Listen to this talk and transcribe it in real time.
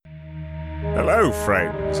Hello,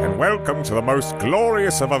 friends, and welcome to the most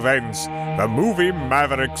glorious of events, the Movie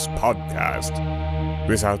Mavericks podcast.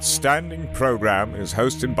 This outstanding program is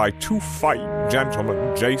hosted by two fine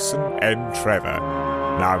gentlemen, Jason and Trevor.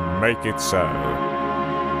 Now make it so.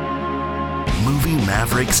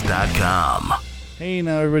 MovieMavericks.com. Hey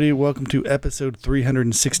now everybody, welcome to episode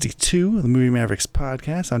 362 of the Movie Mavericks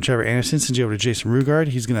podcast. I'm Trevor Anderson. Send you over to Jason Rugard.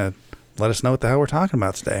 He's going to let us know what the hell we're talking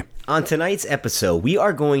about today. On tonight's episode, we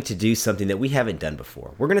are going to do something that we haven't done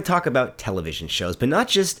before. We're going to talk about television shows, but not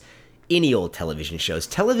just any old television shows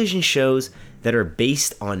that are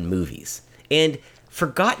based on movies, and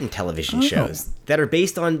forgotten television shows that are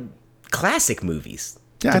based on classic movies.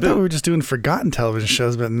 Yeah, I thought we were just doing forgotten television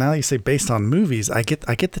shows, but now you say based on movies, I get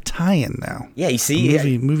the tie-in now. Yeah, you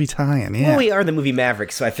see? Movie tie-in, yeah. Well, we are the Movie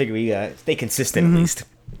Mavericks, so I figure we stay consistent at least.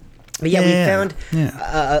 But yeah, we found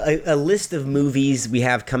a list of movies we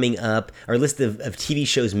have coming up, or a list of TV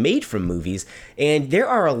shows made from movies, and there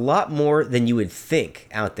are a lot more than you would think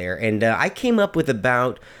out there. And I came up with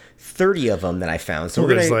about 30 of them that I found, so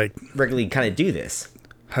we're going to regularly kind of do this.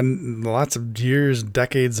 Lots of years,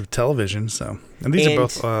 decades of television, so. And these are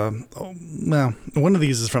both, well, one of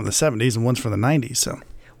these is from the 70s and one's from the 90s, so.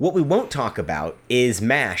 What we won't talk about is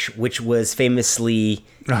MASH, which was famously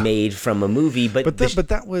made from a movie. But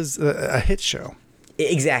that was a hit show.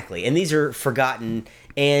 Exactly. And these are forgotten.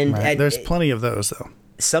 And there's plenty of those, though.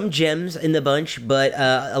 Some gems in the bunch, but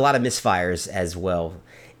a lot of misfires as well.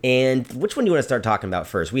 And which one do you want to start talking about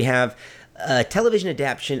first? We have a television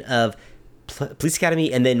adaptation of Police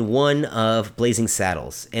Academy and then one of Blazing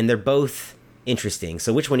Saddles. And they're both interesting.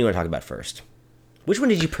 So which one do you want to talk about first? Which one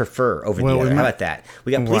did you prefer over the other? How about that?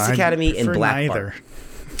 We got Police Academy and Black Bart.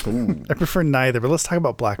 I prefer neither, but let's talk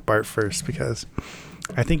about Black Bart first because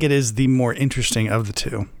I think it is the more interesting of the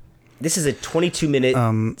two. This is a 22-minute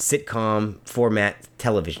sitcom format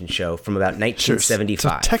television show from about 1975.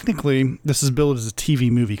 So technically, this is billed as a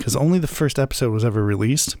TV movie because only the first episode was ever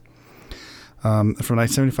released. From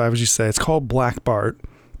 1975, as you say. It's called Black Bart.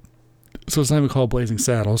 So it's not even called Blazing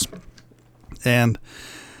Saddles. And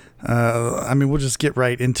we'll just get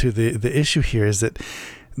right into the issue here is that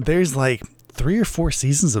there's like 3 or 4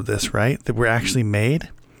 seasons of this, right, that were actually made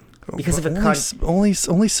because of only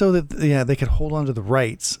so that they could hold on to the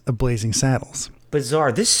rights of Blazing Saddles.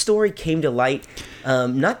 Bizarre. This story came to light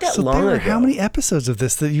not that long ago. How many episodes of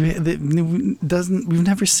this that we've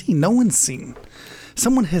never seen? No one's seen.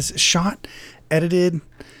 Someone has shot, edited.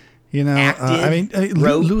 Acted,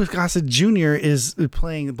 Louis Gossett Jr. is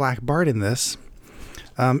playing Black Bart in this.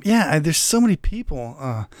 There's so many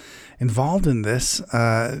people involved in this,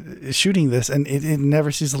 shooting this, and it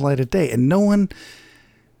never sees the light of day. And no one,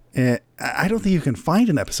 I don't think you can find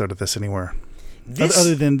an episode of this anywhere,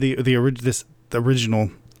 other than the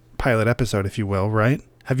original pilot episode, if you will, right?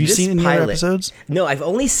 Have you seen any other episodes? No, I've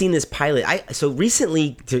only seen this pilot. So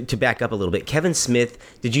recently, to back up a little bit, Kevin Smith,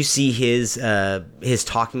 did you see his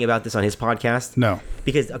talking about this on his podcast? No.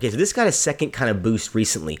 Because, so this got a second kind of boost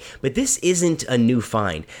recently, but this isn't a new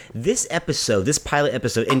find. This pilot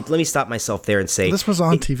episode, and let me stop myself there and say... This was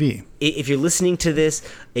on TV. If you're listening to this,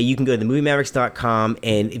 you can go to themoviemavericks.com,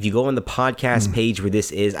 and if you go on the podcast page where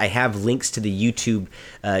this is, I have links to the YouTube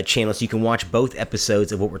channel, so you can watch both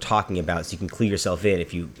episodes of what we're talking about, so you can clue yourself in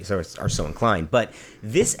if you are so inclined. But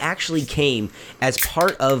this actually came as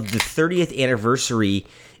part of the 30th anniversary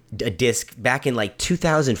disc back in like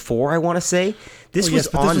 2004, I want to say. This was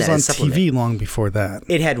on TV long before that.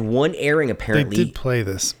 It had one airing, apparently. They did play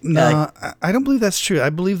this. No, I don't believe that's true. I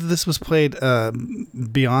believe that this was played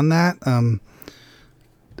beyond that,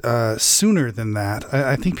 sooner than that.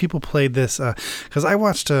 I think people played this because I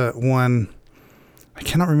watched one. I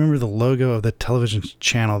cannot remember the logo of the television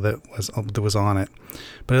channel that was on it,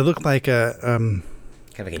 but it looked like a kind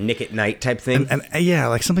of like a Nick at Night type thing. And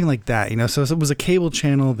like something like that, So it was a cable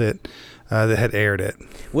channel that had aired it.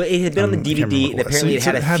 Well, it had been on the DVD, and apparently it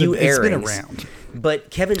had a few airings. It's been around.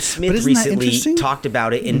 But Kevin Smith recently talked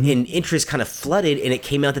about it, and interest kind of flooded, and it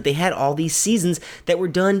came out that they had all these seasons that were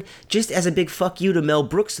done just as a big fuck you to Mel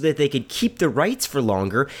Brooks so that they could keep the rights for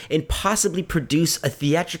longer and possibly produce a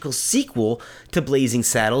theatrical sequel to Blazing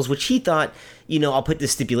Saddles, which he thought, I'll put the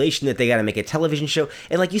stipulation that they got to make a television show.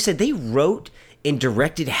 And like you said, they wrote and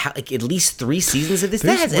directed at least 3 seasons of this.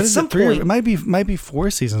 It might be 4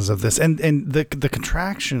 seasons of this, and the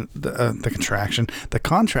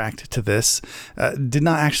contract to this did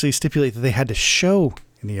not actually stipulate that they had to show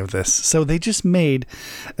any of this. So they just made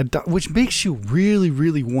which makes you really,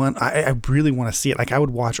 really want. I really want to see it. Like I would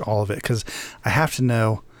watch all of it because I have to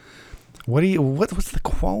know. What's the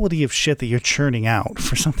quality of shit that you're churning out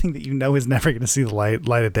for something that is never going to see the light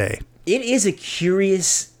of day? It is a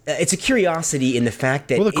curious it's a curiosity in the fact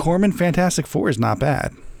that the Corman Fantastic Four is not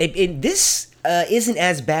bad. This isn't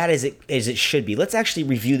as bad as it should be. Let's actually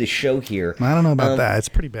review the show here. I don't know about that. It's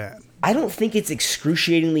pretty bad. I don't think it's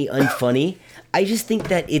excruciatingly unfunny. I just think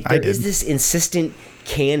that there is this insistent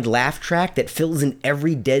canned laugh track that fills in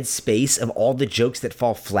every dead space of all the jokes that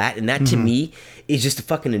fall flat, and that to me is just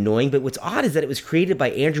fucking annoying. But what's odd is that it was created by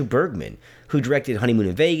Andrew Bergman, who directed Honeymoon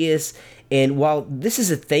in Vegas, and while this is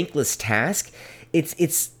a thankless task,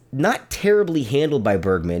 it's not terribly handled by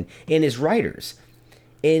Bergman and his writers.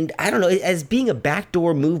 And I don't know, as being a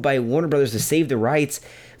backdoor move by Warner Brothers to save the rights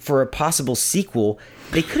for a possible sequel,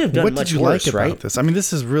 they could have done much worse, right? What did you like about this? I mean,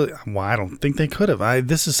 this is really... Well, I don't think they could have.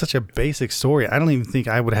 This is such a basic story. I don't even think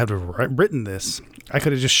I would have written this. I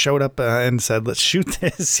could have just showed up and said, let's shoot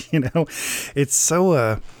this, It's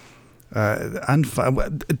so...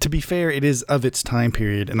 unfun. To be fair, it is of its time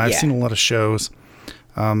period, and I've seen a lot of shows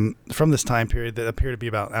from this time period that appear to be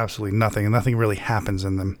about absolutely nothing, and nothing really happens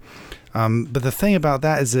in them. But the thing about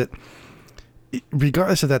that is that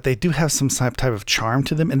regardless of that, they do have some type of charm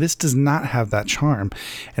to them, and this does not have that charm.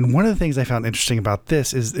 And one of the things I found interesting about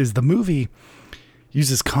this is the movie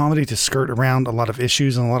uses comedy to skirt around a lot of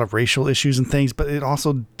issues and a lot of racial issues and things, but it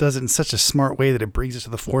also does it in such a smart way that it brings it to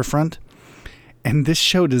the forefront. And this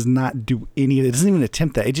show does not do any of it. It doesn't even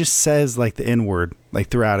attempt that. It just says like the N-word like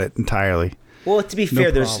throughout it entirely. Well, to be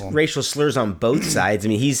fair, there's racial slurs on both sides. I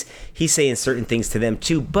mean, he's saying certain things to them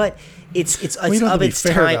too, but it's of its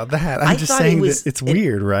time. About that. I'm just saying that it's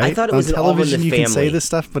weird, right? I thought it was on television. You can say this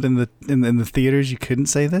stuff, but in the theaters, you couldn't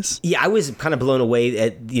say this. Yeah, I was kind of blown away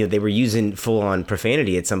at they were using full on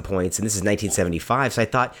profanity at some points, and this is 1975. So I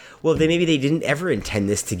thought, well, maybe they didn't ever intend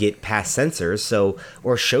this to get past censors,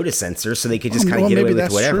 or show to censors, so they could just kind of get away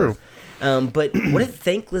with whatever. True. But what a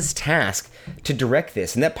thankless task to direct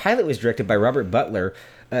this. And that pilot was directed by Robert Butler,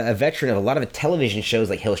 a veteran of a lot of television shows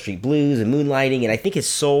like Hill Street Blues and Moonlighting. And I think his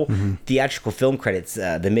sole theatrical film credits,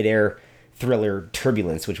 the mid-air thriller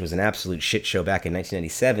Turbulence, which was an absolute shit show back in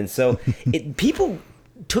 1997. So people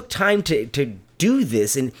took time to do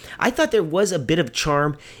this. And I thought there was a bit of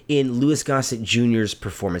charm in Louis Gossett Jr.'s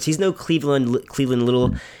performance. He's no Cleveland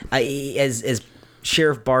Little. As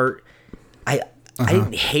Sheriff Bart, I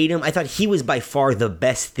didn't hate him. I thought he was by far the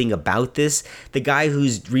best thing about this. The guy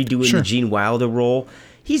who's redoing the Gene Wilder role,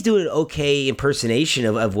 he's doing an okay impersonation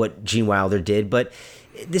of what Gene Wilder did, but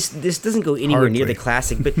this doesn't go anywhere near the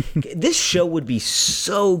classic. But this show would be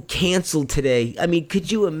so canceled today. I mean,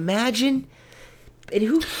 could you imagine?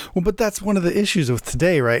 Well, but that's one of the issues with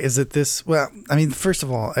today, right? Is that this? Well, I mean, first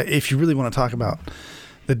of all, if you really want to talk about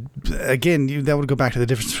that would go back to the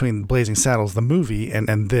difference between Blazing Saddles, the movie,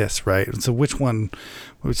 and this, right? So which one?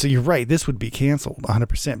 So you're right, this would be canceled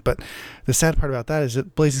 100%. But the sad part about that is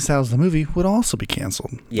that Blazing Saddles, the movie, would also be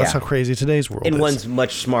canceled. Yeah. That's how crazy today's world is. And one's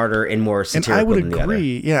much smarter and more satirical than the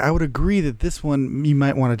other. I would agree that this one, you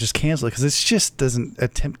might want to just cancel it because it just doesn't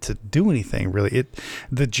attempt to do anything, really.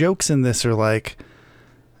 The jokes in this are like...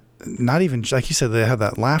 not even, like you said, they have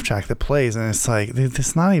that laugh track that plays, and it's like,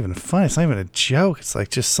 it's not even fun. It's not even a joke. It's like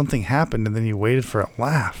just something happened, and then you waited for a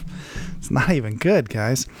laugh. It's not even good,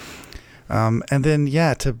 guys. And then,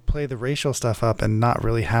 to play the racial stuff up and not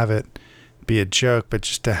really have it be a joke, but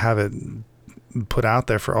just to have it put out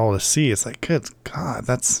there for all to see, it's like, good God,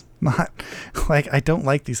 that's not... Like, I don't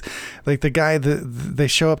like these... Like, the guy, they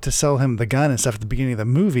show up to sell him the gun and stuff at the beginning of the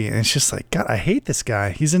movie, and it's just like, God, I hate this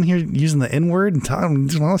guy. He's in here using the N-word and telling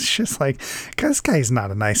him, well, it's just like, God, this guy's not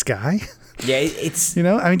a nice guy. Yeah, it's...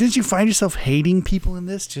 I mean, didn't you find yourself hating people in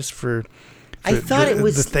this just for... I thought it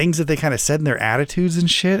was... the things that they kind of said in their attitudes and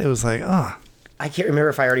shit? It was like, I can't remember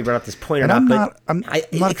if I already brought up this point or not, but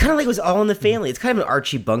it kind of like was all in the family. It's kind of an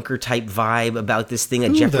Archie Bunker type vibe about this thing, a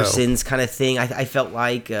Jefferson's kind of thing. I felt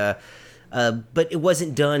like, but it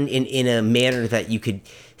wasn't done in a manner that you could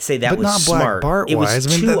say that was smart. Black Bart it was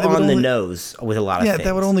too on the nose with a lot of things. Yeah,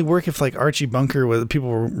 that would only work if like Archie Bunker, was people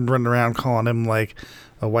were running around calling him like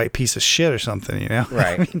a white piece of shit or something, Right.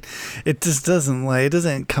 I mean, it just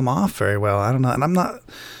doesn't come off very well. I don't know, and I'm not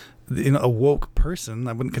a woke person.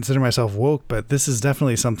 I wouldn't consider myself woke, but this is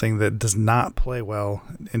definitely something that does not play well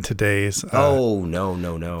in today's no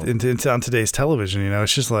on today's television.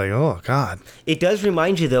 It's just like, oh God. It does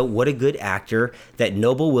remind you though what a good actor that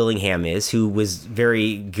Noble Willingham is, who was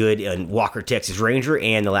very good in Walker Texas Ranger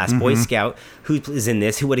and The Last Boy Scout, who is in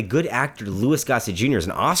this, what a good actor Louis Gossett Jr. is,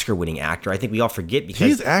 an Oscar-winning actor. I think we all forget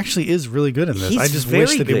because he actually is really good in this. I just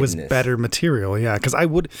wish that it was better material. Yeah, because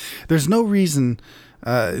there's no reason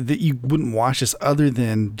that you wouldn't watch this other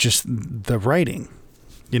than just the writing.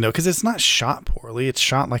 You know, because it's not shot poorly. It's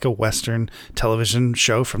shot like a Western television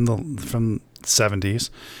show from the 70s.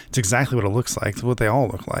 It's exactly what it looks like. It's what they all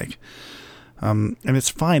look like. And it's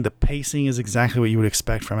fine. The pacing is exactly what you would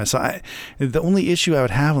expect from it. So the only issue I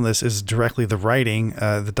would have on this is directly the writing,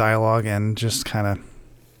 the dialogue, and just kind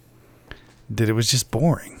of it was just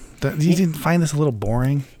boring. You didn't find this a little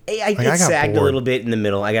boring? It sagged a little bit in the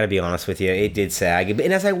middle. I got to be honest with you. It did sag.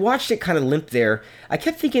 And as I watched it kind of limp there, I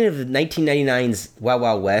kept thinking of 1999's Wild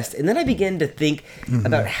Wild West. And then I began to think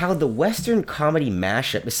about how the Western comedy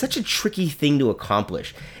mashup is such a tricky thing to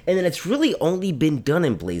accomplish. And then it's really only been done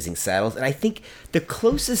in Blazing Saddles. And I think the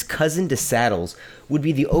closest cousin to Saddles would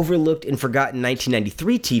be the overlooked and forgotten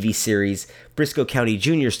 1993 TV series, Briscoe County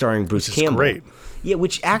Jr., starring Bruce Campbell. Great. Yeah,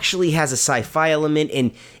 which actually has a sci-fi element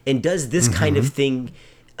and does this kind of thing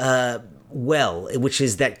well, which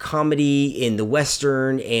is that comedy in the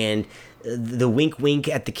Western and the wink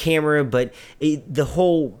at the camera, but the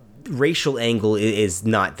whole racial angle is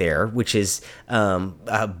not there, which is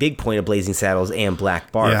a big point of Blazing Saddles and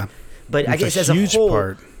Black Bart. Yeah. But I guess as a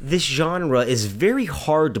whole, this genre is very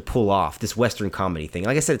hard to pull off, this Western comedy thing.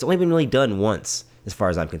 Like I said, it's only been really done once, as far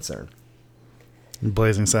as I'm concerned.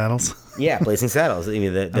 Blazing Saddles. Yeah, Blazing Saddles. I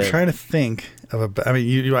mean, I'm trying to think of a. I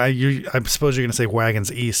mean, I suppose you're going to say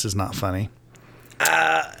Wagons East is not funny.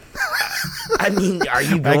 I mean, are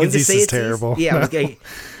you going Wagons to East say is it's terrible? Yeah,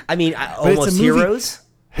 I mean, Almost Heroes.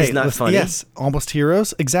 Hey, not funny. Yes, Almost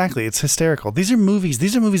Heroes. Exactly, it's hysterical. These are movies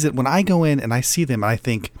that when I go in and I see them, I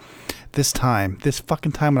think, this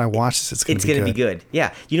fucking time when I watch this, it's going to be good.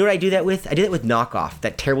 Yeah. You know what I do that with? I do that with Knockoff,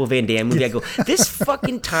 that terrible Van Damme movie. I go, this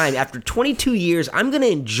fucking time, after 22 years, I'm going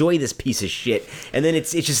to enjoy this piece of shit. And then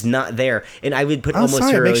it's just not there. And I would put Almost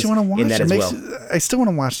Heroes it makes you want to watch in that as well. I still want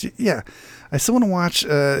to watch, yeah. I still want to watch,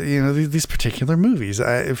 these particular movies.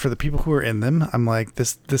 For the people who are in them, I'm like,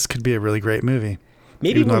 this could be a really great movie.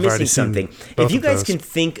 Maybe we're missing something. If you guys can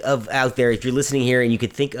think of out there, if you're listening here and you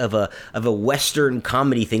could think of a Western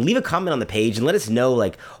comedy thing, leave a comment on the page and let us know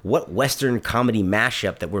like what Western comedy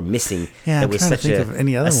mashup that we're missing that was such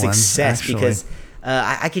a success. Because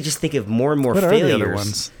I could just think of more and more failures. Are the other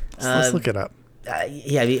ones? Let's look it up.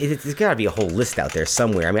 Yeah, there's got to be a whole list out there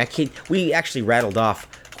somewhere. I mean, we actually rattled off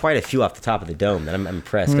quite a few off the top of the dome that I'm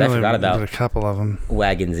impressed. But I forgot about a couple of them.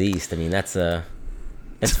 Wagons East. I mean, that's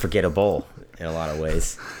forgettable in a lot of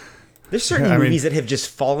ways. There's certain movies that have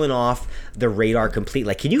just fallen off the radar completely.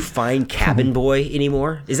 Like, can you find Cabin Boy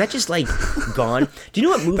anymore? Is that just like gone? Do you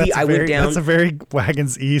know what movie I went down? That's a very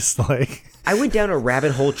Wagons East like. I went down a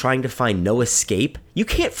rabbit hole trying to find No Escape. You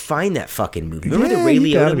can't find that fucking movie. Remember the Ray Liotta movie?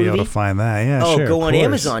 You gotta be able to find that. Yeah, sure. Go on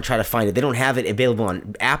Amazon, try to find it. They don't have it available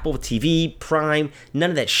on Apple TV, Prime,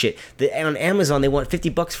 none of that shit. And on Amazon, they want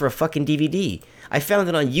 $50 for a fucking DVD. I found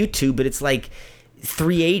it on YouTube, but it's like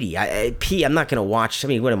 $3.80. I'm not gonna watch. I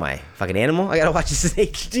mean, what am I, fucking animal? I gotta watch this in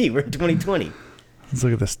HD. We're in 2020. Let's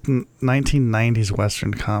look at this 1990s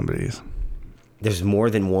Western comedies. There's more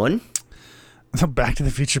than one. So Back to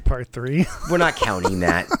the Future Part 3. We're not counting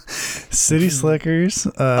that. City Slickers.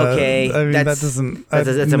 Okay, I mean that's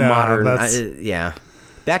a modern. Yeah,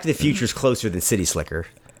 Back to the Future is closer than City Slicker.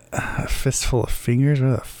 A Fistful of Fingers.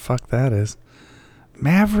 Where the fuck that is?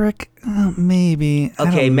 Maverick. Maybe.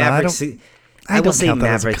 Okay, Maverick. I will say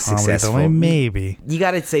Maverick's successful. Though. Maybe. You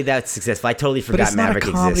got to say that's successful. I totally forgot Maverick exists. But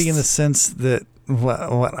it's not a comedy in the sense that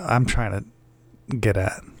what I'm trying to get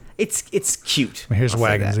at. It's cute. Here's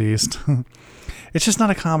Wagons East. It's just not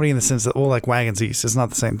a comedy in the sense that, like Wagons East is not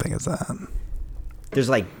the same thing as that. There's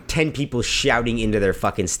like 10 people shouting into their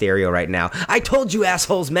fucking stereo right now. I told you,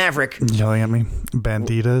 assholes, Maverick. Yelling at me.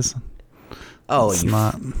 Banditas. Oh,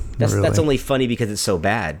 that's only funny because it's so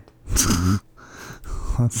bad.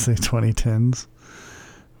 Let's see, 2010s.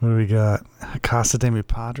 What do we got? Casa de mi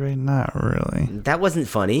Padre? Not really. That wasn't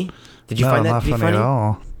funny. Did you find that to be funny? Not funny at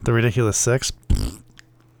all. The Ridiculous Six?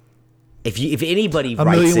 If anybody writes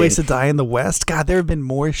A Million Ways to Die in the West? God, there have been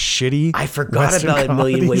more shitty I forgot Western about A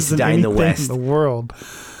Million Ways to Die in the West. In the world.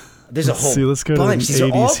 There's a whole bunch. These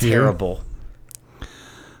are all terrible.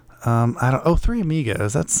 Three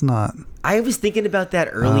Amigos. That's not. I was thinking about that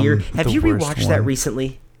earlier. Have you rewatched that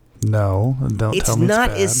recently? No, don't tell me it's not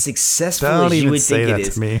bad. As successful as you would think it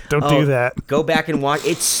is. To me. Don't do that. Go back and watch.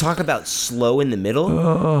 It's talk about slow in the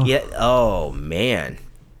middle. Yeah. Oh man,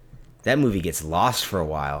 that movie gets lost for a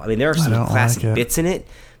while. I mean, there are some classic bits in it,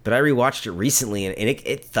 but I rewatched it recently and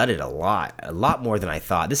it thudded a lot more than I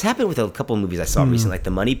thought. This happened with a couple of movies I saw recently, like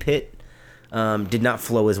The Money Pit. did not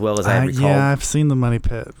flow as well as I recall. Yeah, I've seen The Money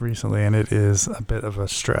Pit recently, and it is a bit of a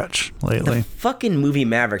stretch lately. The fucking movie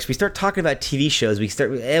Mavericks. We start talking about TV shows. We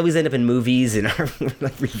always end up in movies and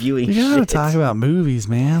like reviewing shit. You gotta talk about movies,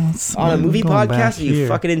 man. On a movie podcast? Are you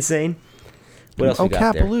fucking insane? What else we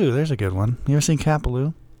got there? Capaloo. There's a good one. You ever seen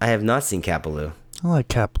Capaloo? I have not seen Capaloo. I like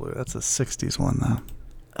Capaloo. That's a 60s one, though.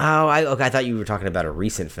 Oh, I thought you were talking about a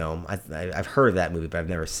recent film. I've heard of that movie, but I've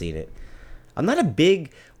never seen it. I'm not a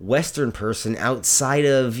big Western person outside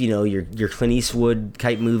of, your Clint Eastwood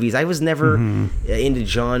type movies. I was never into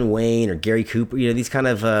John Wayne or Gary Cooper, these kind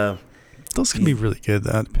of... Those can be really good,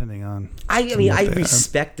 though, depending on... I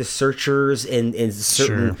respect the Searchers and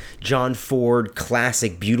certain John Ford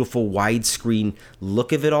classic, beautiful, widescreen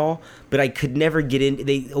look of it all, but I could never get in...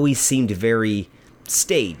 They always seemed very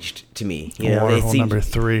staged to me. Waterhole number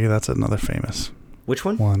 3, that's another famous... Which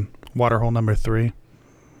one? Waterhole number 3.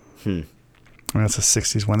 I mean, it's a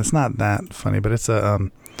 60s one. It's not that funny, but it's a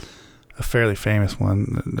fairly famous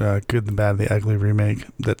one. Good, the Bad, the Ugly remake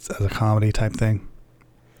that's as a comedy type thing.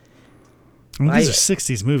 I mean, these are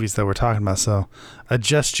 60s movies that we're talking about, so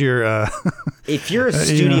adjust your... if you're a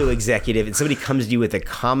studio executive and somebody comes to you with a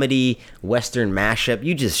comedy Western mashup,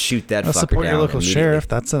 you just shoot that fucker down. Support your local sheriff.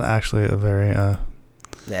 That's actually a very...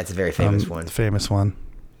 that's a very famous one. Famous one.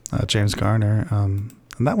 James Garner. And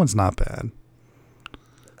that one's not bad.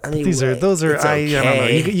 I mean, those are I don't know.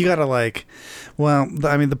 You gotta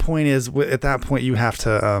the point is, at that point you have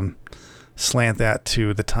to slant that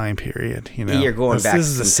to the time period. You're going back. This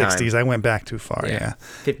is the 60s. I went back too far. Yeah,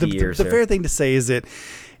 50 years. The fair thing to say is that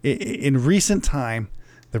in recent time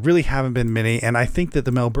there really haven't been many, and I think that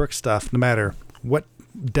the Mel Brooks stuff, no matter what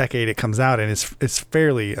decade it comes out in, is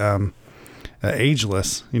fairly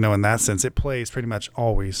ageless, in that sense. It plays pretty much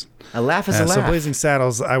always. A laugh is a laugh. So Blazing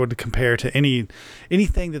Saddles, I would compare to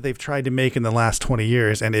anything that they've tried to make in the last 20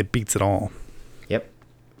 years, and it beats it all. Yep.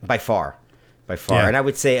 By far. Yeah. And I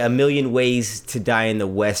would say A Million Ways to Die in the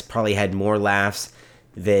West probably had more laughs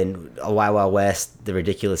than A Wild Wild West, The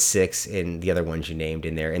Ridiculous Six, and the other ones you named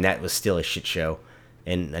in there. And that was still a shit show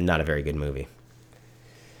and not a very good movie.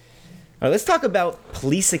 All right, let's talk about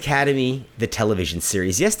Police Academy, the television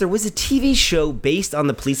series. Yes, there was a TV show based on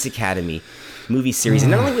the Police Academy movie series.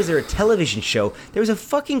 And not only was there a television show, there was a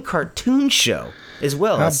fucking cartoon show as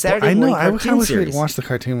well. A Saturday morning cartoon series. I kind of wish we'd watched the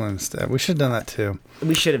cartoon one instead. We should have done that too.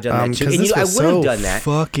 We should have done that too. And I would have done that.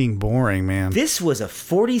 Fucking boring, man. This was a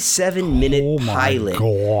 47-minute pilot.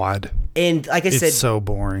 Oh my God. And like I said, it's so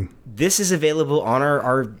boring. This is available on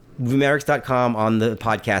our moviemavericks.com on the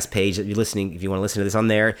podcast page that you're listening. If you want to listen to this on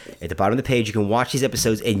there, at the bottom of the page, you can watch these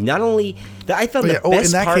episodes. And not only I found the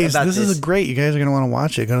best part about this is great. You guys are going to want to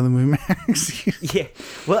watch it. Go to the Movie Mavericks. Yeah.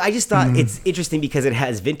 Well, I just thought it's interesting because it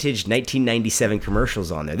has vintage 1997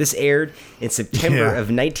 commercials on there. This aired in September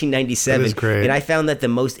of 1997. That is great. And I found that the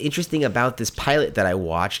most interesting about this pilot that I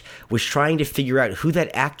watched was trying to figure out who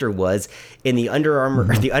that actor was in the Under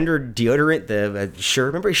Armour, the under deodorant, the Sure.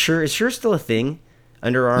 Remember Sure? Is Sure still a thing?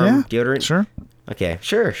 Underarm deodorant? Sure. Okay,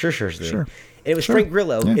 sure. And it was Frank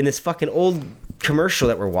Grillo in this fucking old commercial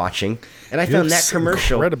that we're watching. And I found that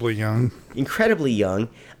commercial... Incredibly young.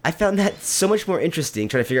 I found that so much more interesting,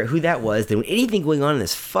 trying to figure out who that was, than anything going on in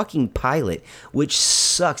this fucking pilot, which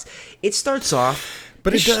sucks. It starts off...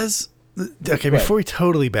 But it does... Okay, before we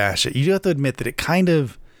totally bash it, you do have to admit that it kind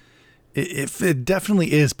of... It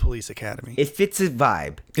definitely is Police Academy. It fits a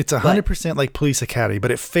vibe. It's 100% like Police Academy,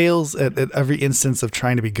 but it fails at every instance of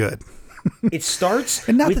trying to be good. It starts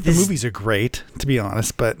and not that the movies are great, to be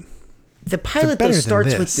honest, but the pilot though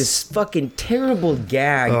starts with this fucking terrible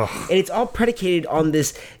gag, and it's all predicated on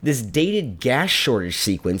this dated gas shortage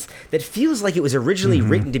sequence that feels like it was originally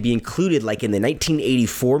written to be included like in the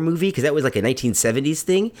 1984 movie, because that was like a 1970s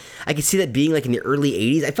thing. I could see that being like in the early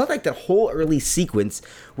 80s. I felt like the whole early sequence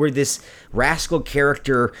where this rascal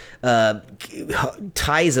character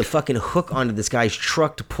ties a fucking hook onto this guy's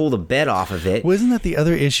truck to pull the bed off of it. Well, isn't that the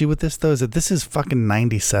other issue with this though, is that this is fucking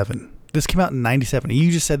 97. This came out in 97.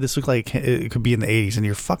 You just said this looked like it could be in the 80s, and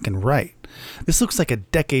you're fucking right. This looks like a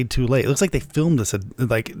decade too late. It looks like they filmed this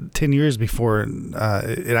like 10 years before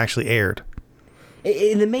it actually aired.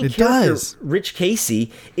 And the main character, Rich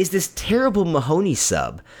Casey, is this terrible Mahoney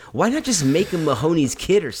sub. Why not just make him Mahoney's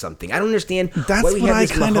kid or something? I don't understand why we have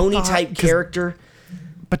this Mahoney-type character.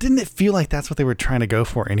 But didn't it feel like that's what they were trying to go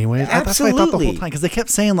for anyway? Absolutely. That's what I thought the whole time, because they kept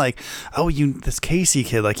saying like, oh, this Casey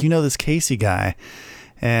kid, like, this Casey guy.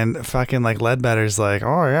 And fucking like Ledbetter's like,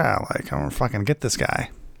 oh yeah, like I'm gonna fucking get this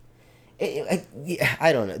guy.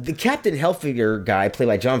 I don't know. The Captain Hellfigure guy, played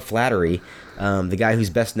by John Flattery, the guy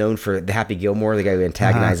who's best known for the Happy Gilmore, the guy who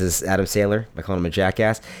antagonizes Adam Sandler by calling him a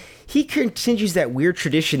jackass. he continues that weird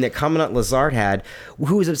tradition that Commandant Lazard had,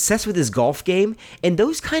 who was obsessed with his golf game, and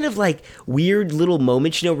those kind of like weird little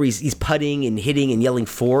moments, where he's putting and hitting and yelling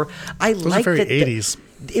 "4." I like that. 80s.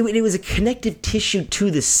 It was a connective tissue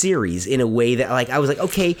to the series in a way that, like, I was like,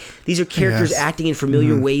 okay, these are characters acting in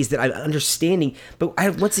familiar ways that I'm understanding. But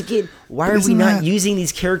once again, why are we not using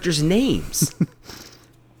these characters' names?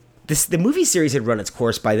 The movie series had run its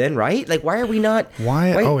course by then, right? Like, why are we not?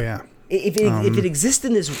 Why? Oh yeah. If it exists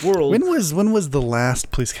in this world, when was the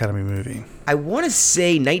last Police Academy movie? I want to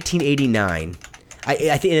say 1989. I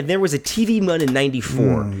think, and there was a TV one in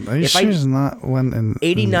 94. Are you sure it's not one in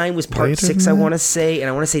 89 was part 6, I want to say, and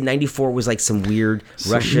I want to say 94 was like some weird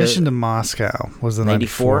Russia. Mission to Moscow was the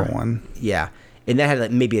 94 one. Yeah, and that had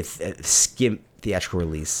like maybe a skim theatrical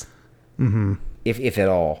release, if at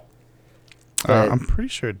all. I'm pretty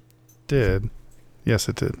sure it did. Yes,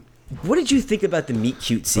 it did. What did you think about the meet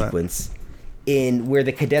cute sequence? In where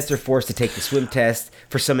the cadets are forced to take the swim test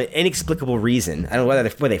for some inexplicable reason. I don't know whether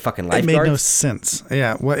they fucking lifeguards. It made no sense.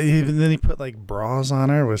 Yeah. Then he put like bras on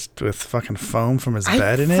her with fucking foam from his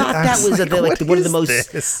bed in it. I thought that was one of the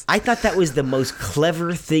most. This? I thought that was the most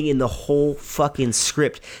clever thing in the whole fucking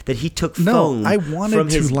script, that he took foam from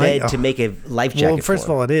his bed to make a life jacket. Well, first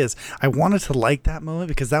of all, it is. I wanted to like that moment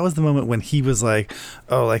because that was the moment when he was like,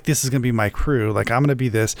 "Oh, like this is gonna be my crew. Like I'm gonna be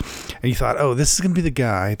this," and you thought, "Oh, this is gonna be the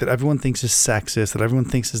guy that everyone thinks is sexist, that everyone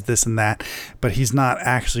thinks is this and that, but he's not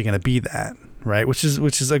actually going to be that," right? Which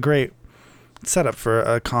is a great setup for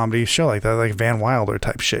a comedy show like that, like Van Wilder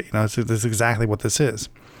type shit. This is exactly what this is.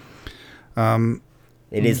 It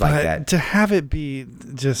is like that. To have it be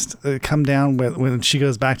just come down when she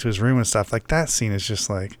goes back to his room and stuff, like that scene is just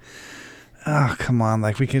like, oh come on,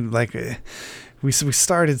 like we could like. We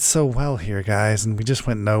started so well here, guys, and we just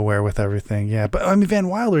went nowhere with everything. Yeah, but I mean, Van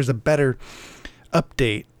Wilder is a better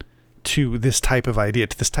update to this type of idea,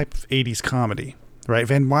 to this type of 80s comedy, right?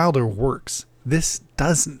 Van Wilder works. This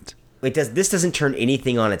doesn't. This doesn't turn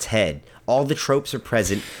anything on its head. All the tropes are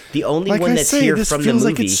present. The only one that's here from the movie. This feels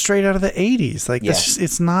like it's straight out of the 80s. Like,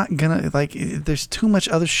 it's not gonna, like, there's too much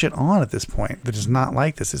other shit on at this point that is not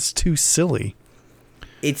like this. It's too silly.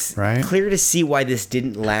 It's clear to see why this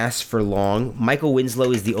didn't last for long. Michael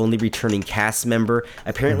Winslow is the only returning cast member.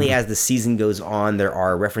 Apparently, as the season goes on, there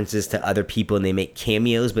are references to other people and they make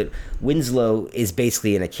cameos, but Winslow is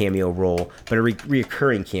basically in a cameo role, but a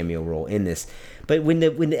reoccurring cameo role in this. But when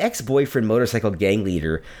the ex-boyfriend motorcycle gang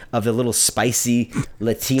leader of the little spicy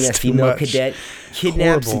Latina female cadet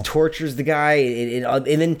kidnaps and tortures the guy and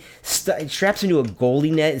then straps him to a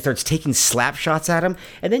goalie net and starts taking slap shots at him,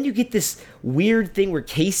 and then you get this weird thing where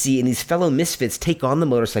Casey and these fellow misfits take on the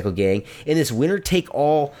motorcycle gang in this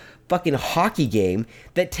winner-take-all fucking hockey game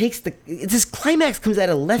that this climax comes out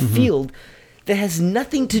of left field that has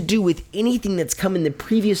nothing to do with anything that's come in the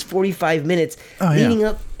previous 45 minutes leading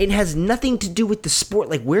up. It has nothing to do with the sport.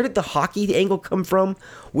 Like, where did the hockey angle come from?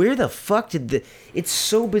 Where the fuck did it's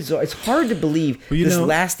so bizarre. It's hard to believe this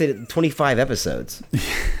lasted 25 episodes.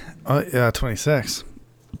 26.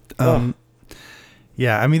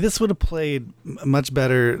 Yeah, I mean, this would have played much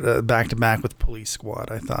better back-to-back with Police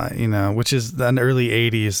Squad, I thought, which is an early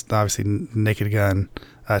 80s, obviously, Naked Gun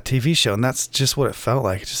TV show. And that's just what it felt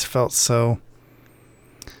like. It just felt so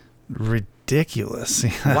ridiculous.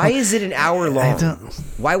 Why is it an hour long?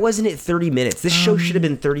 Why wasn't it 30 minutes? This show should have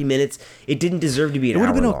been 30 minutes. It didn't deserve to be an hour long.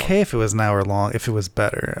 It would have been okay if it was an hour long, if it was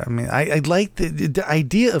better. I mean, I like the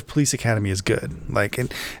idea of Police Academy is good. Like,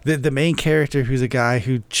 and the main character, who's a guy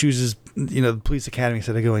who chooses, the Police Academy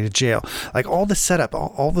instead of going to jail. Like, all the setup,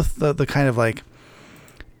 all the kind of like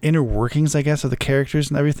inner workings, I guess, of the characters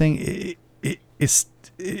and everything,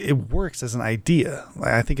 it works as an idea.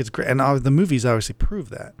 I think it's great, and the movies obviously prove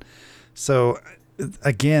that. So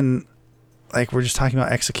again, like, we're just talking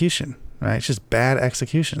about execution, right? It's just bad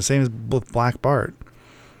execution. Same as with Black Bart.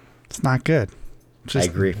 It's not good. I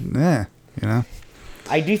agree. Yeah,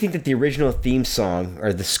 I do think that the original theme song,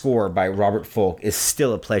 or the score by Robert Folk, is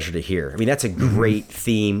still a pleasure to hear. I mean, that's a great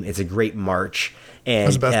theme. It's a great march. And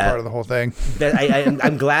that's the best part of the whole thing.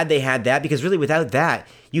 I'm glad they had that, because really without that,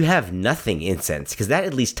 you have nothing in sense, because that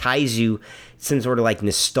at least ties you some sort of like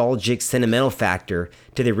nostalgic, sentimental factor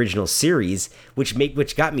to the original series, which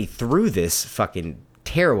got me through this fucking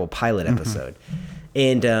terrible pilot episode.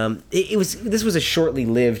 And this was a shortly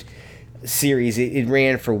lived series. It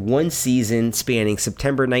ran for one season, spanning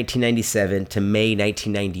September 1997 to May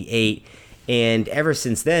 1998, and ever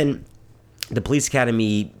since then, the Police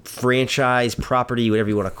Academy franchise, property, whatever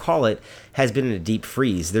you want to call it, has been in a deep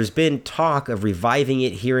freeze. There's been talk of reviving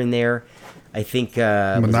it here and there. I think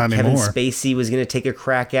Kevin Spacey was going to take a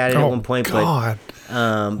crack at it at one point, but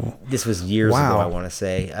this was years ago, I want to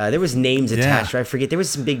say. There was names attached. I forget. There was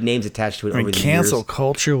some big names attached to it over the years. Cancel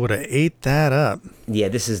culture would have ate that up. Yeah,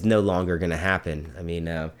 this is no longer going to happen. I mean,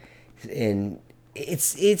 and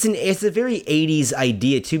it's a very 80s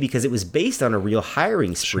idea, too, because it was based on a real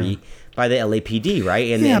hiring spree by the LAPD,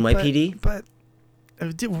 right? And the NYPD. But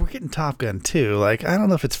we're getting Top Gun too. Like, I don't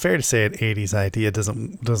know if it's fair to say an 80s idea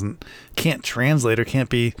can't translate or can't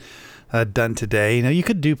be done today. You know, you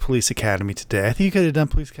could do Police Academy today. I think you could have done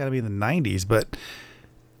Police Academy in the 90s, but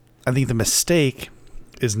I think the mistake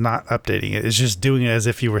is not updating it. It's just doing it as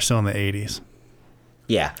if you were still in the 80s.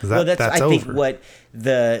 Yeah. I think what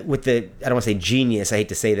I don't want to say genius, I hate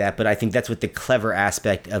to say that, but I think that's what the clever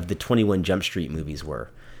aspect of the 21 Jump Street movies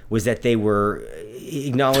was that they were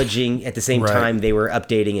acknowledging at the same time they were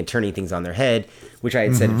updating and turning things on their head, which I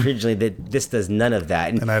had said originally that this does none of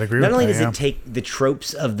that. And I'd agree with that. Not only does it take the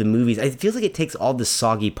tropes of the movies, it feels like it takes all the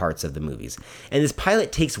soggy parts of the movies. And this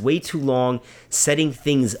pilot takes way too long setting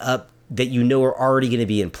things up that you know are already going to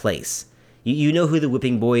be in place. You know who the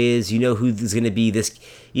whipping boy is. You know who's going to be this.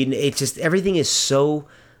 It's just everything is so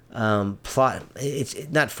plot. It's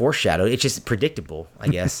not foreshadowed. It's just predictable, I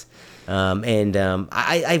guess.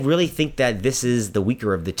 I really think that this is the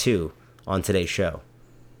weaker of the two on today's show.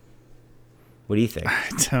 What do you think?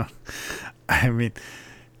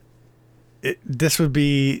 This would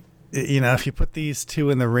be, if you put these two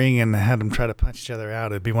in the ring and had them try to punch each other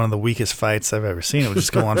out, it'd be one of the weakest fights I've ever seen. It would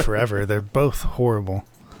just go on forever. They're both horrible,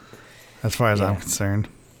 as far as I'm concerned.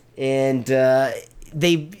 And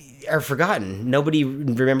they are forgotten. Nobody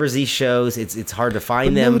remembers these shows. It's hard to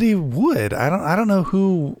find them. Nobody would. I don't know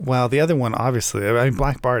who. Well, the other one, obviously. I mean,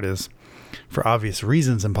 Black Bart is, for obvious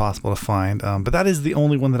reasons, impossible to find. But that is the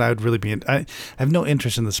only one that I would really be. I have no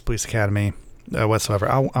interest in this Police Academy whatsoever.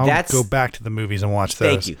 I'll go back to the movies and watch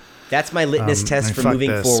those. Thank you. That's my litmus test for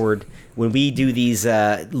moving forward. When we do these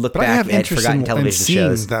look back at forgotten television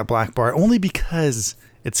shows, that Black Bart only because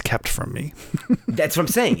it's kept from me. That's what I'm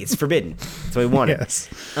saying. It's forbidden. That's what we wanted. Yes.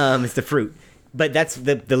 It's the fruit. But that's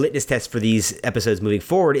the litmus test for these episodes moving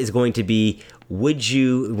forward is going to be,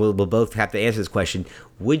 we'll both have to answer this question,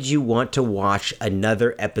 would you want to watch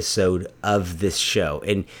another episode of this show?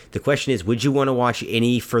 And the question is, would you want to watch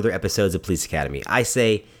any further episodes of Police Academy? I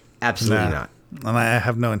say absolutely not. And I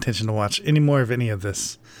have no intention to watch any more of any of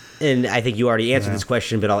this. And I think you already answered this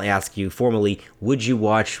question, but I'll ask you formally, would you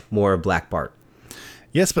watch more of Black Bart?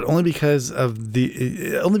 Yes, but only because I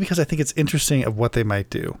think it's interesting of what they might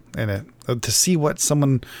do in it. To see what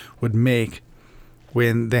someone would make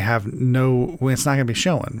when they have when it's not going to be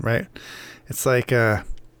showing, right? It's like, I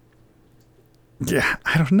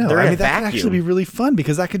don't know. That could actually be really fun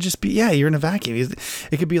because that could just be, you're in a vacuum.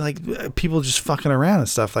 It could be like people just fucking around and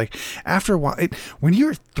stuff. Like after a while, when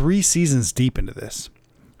you're 3 seasons deep into this,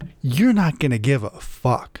 you're not going to give a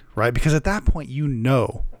fuck, right? Because at that point, I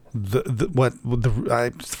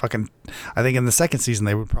think in the second season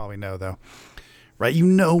they would probably know though, right? You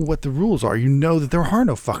know what the rules are. You know that there are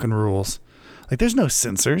no fucking rules. Like there's no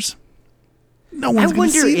censors. No one's going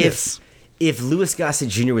to see this. If Louis Gossett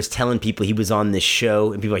Jr. was telling people he was on this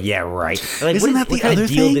show and people are like, yeah, right. Like, Isn't that the other kind of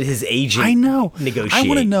deal thing? Did his agent negotiate? I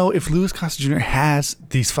want to know if Louis Gossett Jr. has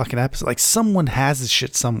these fucking episodes. Like someone has this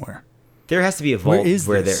shit somewhere. There has to be a vault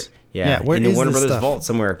where they're. Yeah, in the Warner Brothers vault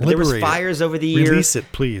somewhere. But there was fires over the years. Release it,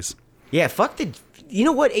 please. Yeah, you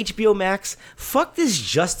know what, HBO Max? Fuck this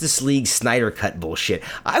Justice League Snyder Cut bullshit.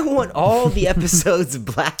 I want all the episodes of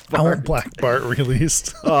Black Bart. I want Black Bart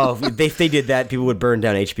released. If they did that, people would burn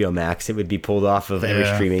down HBO Max. It would be pulled off of every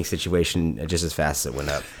streaming situation just as fast as it went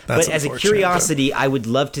up. But as a curiosity, I would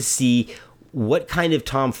love to see what kind of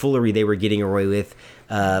tomfoolery they were getting away with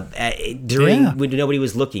when nobody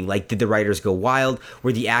was looking. Like, did the writers go wild?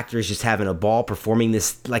 Were the actors just having a ball performing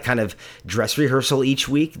this like kind of dress rehearsal each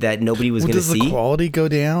week that nobody was going to see? Does the quality go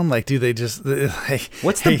down? Like, do they just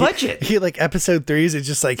what's the budget? Like episode 3 is it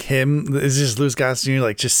just like him? It's just Louis Gossett Jr.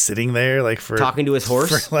 like just sitting there like for talking to his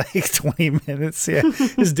horse for like 20 minutes. Yeah,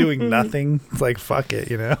 just doing nothing. It's like fuck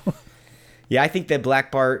it, Yeah, I think that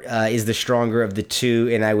Black Bart is the stronger of the two,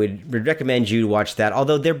 and I would recommend you to watch that.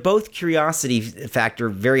 Although they're both curiosity factor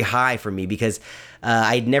very high for me because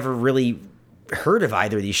I'd never really heard of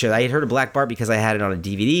either of these shows. I had heard of Black Bart because I had it on a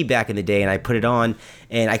DVD back in the day, and I put it on,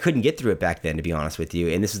 and I couldn't get through it back then, to be honest with you.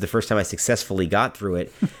 And this is the first time I successfully got through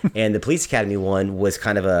it. And the Police Academy one was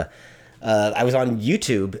kind of I was on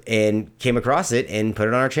YouTube and came across it and put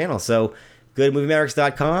it on our channel. So go to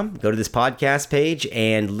MovieMavericks.com, go to this podcast page,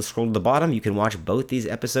 and scroll to the bottom. You can watch both these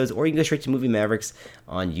episodes, or you can go straight to Movie Mavericks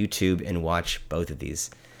on YouTube and watch both of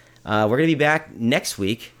these. We're going to be back next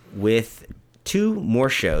week with 2 more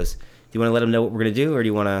shows. Do you want to let them know what we're going to do, or do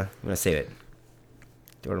you want to save it?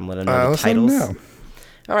 Do you want to let them know the titles?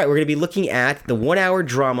 All right, we're going to be looking at the 1-hour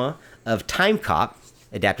drama of Time Cop,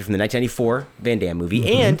 adapted from the 1994 Van Damme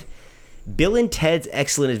movie, and Bill and Ted's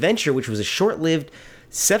Excellent Adventure, which was a short-lived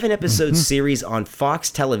 7-episode series on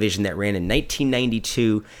Fox Television that ran in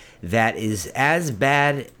 1992 that is as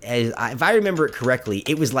bad as, if I remember it correctly,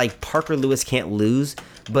 it was like Parker Lewis Can't Lose,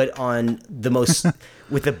 but on the most,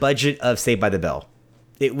 with the budget of Saved by the Bell.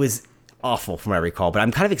 It was awful from what I recall, but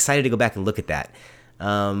I'm kind of excited to go back and look at that.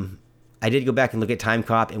 I did go back and look at Time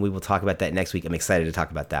Cop, and we will talk about that next week. I'm excited to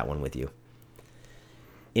talk about that one with you.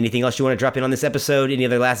 Anything else you want to drop in on this episode? Any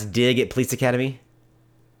other last dig at Police Academy?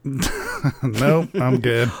 Nope, I'm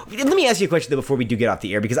good. Let me ask you a question, though, before we do get off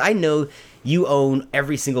the air, because I know you own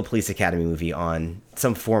every single Police Academy movie on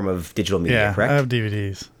some form of digital media, correct? Yeah, I have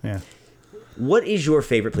DVDs, yeah. What is your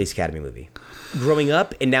favorite Police Academy movie? Growing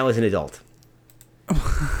up and now as an adult?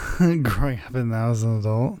 Growing up and now as an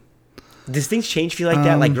adult? Does things change for you like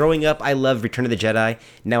that? Like growing up, I loved Return of the Jedi.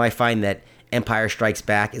 Now I find that Empire Strikes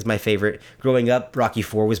Back is my favorite. Growing up, Rocky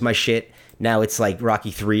 4 was my shit. Now it's like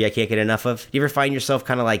Rocky 3 I can't get enough of. Do you ever find yourself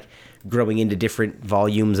kind of like growing into different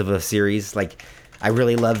volumes of a series? Like, I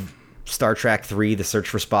really love Star Trek 3, The Search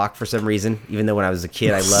for Spock, for some reason. Even though when I was a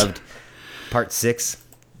kid, I loved Part 6.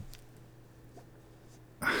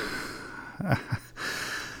 I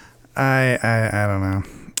don't know.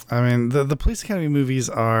 I mean, the Police Academy movies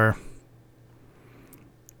are...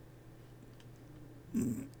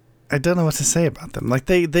 I don't know what to say about them. Like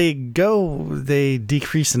they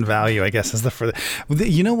decrease in value, I guess, as the further.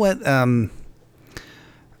 You know what?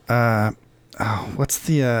 What's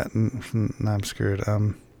the? No, I'm screwed.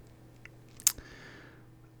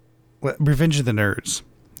 What? Revenge of the Nerds.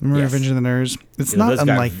 Remember Revenge of the Nerds? It's not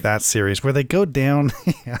unlike that series where they go down.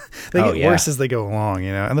 They get worse as they go along,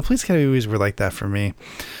 you know. And the Police Academy movies were like that for me.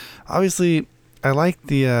 Obviously, I liked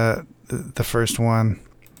the first one.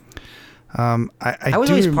 I was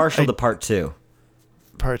always partial to Part 2.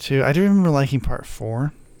 Part 2. I do remember liking Part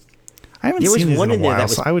 4. I haven't seen these in a while,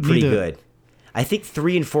 so I would pretty need to... good. I think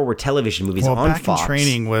 3 and 4 were television movies on Back Fox. in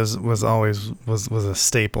Training was always a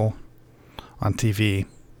staple on TV.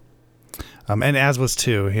 And as was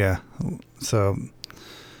 2, yeah. So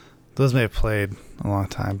those may have played a long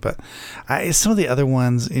time, but some of the other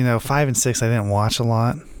ones, 5 and 6, I didn't watch a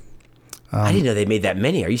lot. I didn't know they made that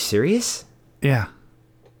many. Are you serious? Yeah.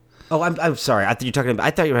 Oh, I'm sorry. I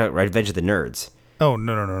thought you were about Revenge of the Nerds. Oh,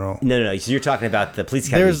 no. No. So you're talking about the Police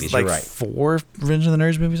Academy movies. There's you're right. 4 Revenge of the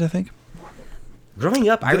Nerds movies, I think. Growing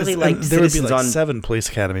up, I really liked there Citizens would be on... 7 Police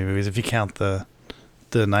Academy movies if you count the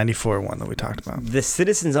 94 one that we talked about. The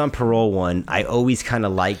Citizens on Parole one, I always kind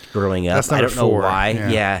of liked growing up. That's I don't know 4, why.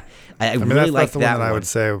 Yeah. I mean, really liked that one. That's the one that I would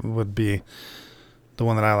say would be the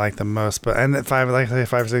one that I like the most. But and 5, like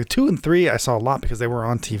 5, 6, 2 and 3, I saw a lot because they were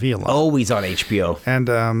on TV a lot. Always on HBO.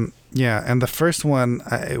 And and the first one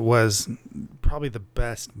it was probably the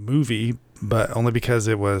best movie, but only because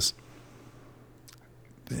it was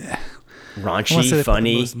raunchy,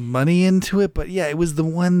 funny. There was money into it, but yeah, it was the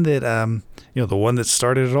one that the one that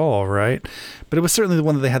started it all, right? But it was certainly the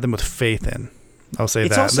one that they had the most faith in. I'll say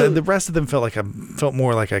that. Also, the rest of them felt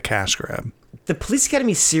more like a cash grab. The Police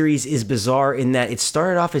Academy series is bizarre in that it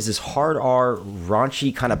started off as this hard R,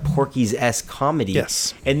 raunchy kind of Porky's-esque comedy.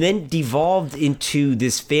 Yes. And then devolved into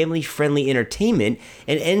this family-friendly entertainment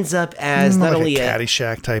and ends up as not like only a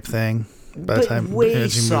Caddyshack type thing. But way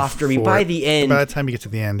softer. I mean, by the end... By the time you get to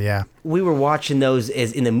the end, yeah. We were watching those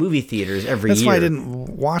as in the movie theaters every year. That's why I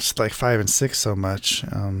didn't watch like 5 and 6 so much. I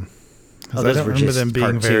don't remember them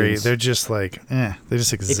being cartoons. They're just like, they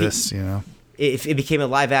just exist, It became a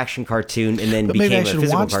live-action cartoon and then became maybe I a should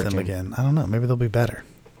physical watch cartoon. them again. I don't know. Maybe they'll be better.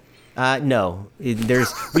 No.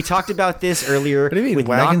 We talked about this earlier What do you mean? with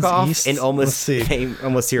Wagons Knockoff East? and Almost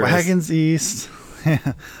Heroes. Wagons East,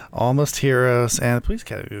 Almost Heroes, and the Police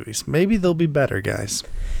Academy movies. Maybe they'll be better, guys.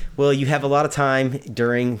 Well, you have a lot of time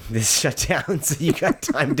during this shutdown, so you got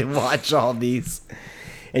time to watch all these.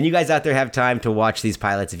 And you guys out there have time to watch these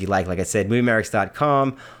pilots if you like I said,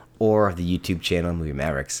 MovieMavericks.com or the YouTube channel Movie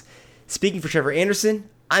Mavericks. Speaking for Trevor Anderson,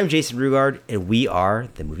 I'm Jason Rugard, and we are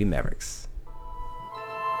the Movie Mavericks.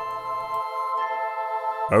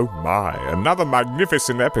 Oh my, another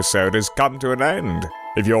magnificent episode has come to an end.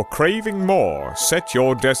 If you're craving more, set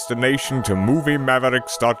your destination to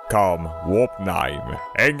MovieMavericks.com, Warp 9.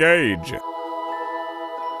 Engage!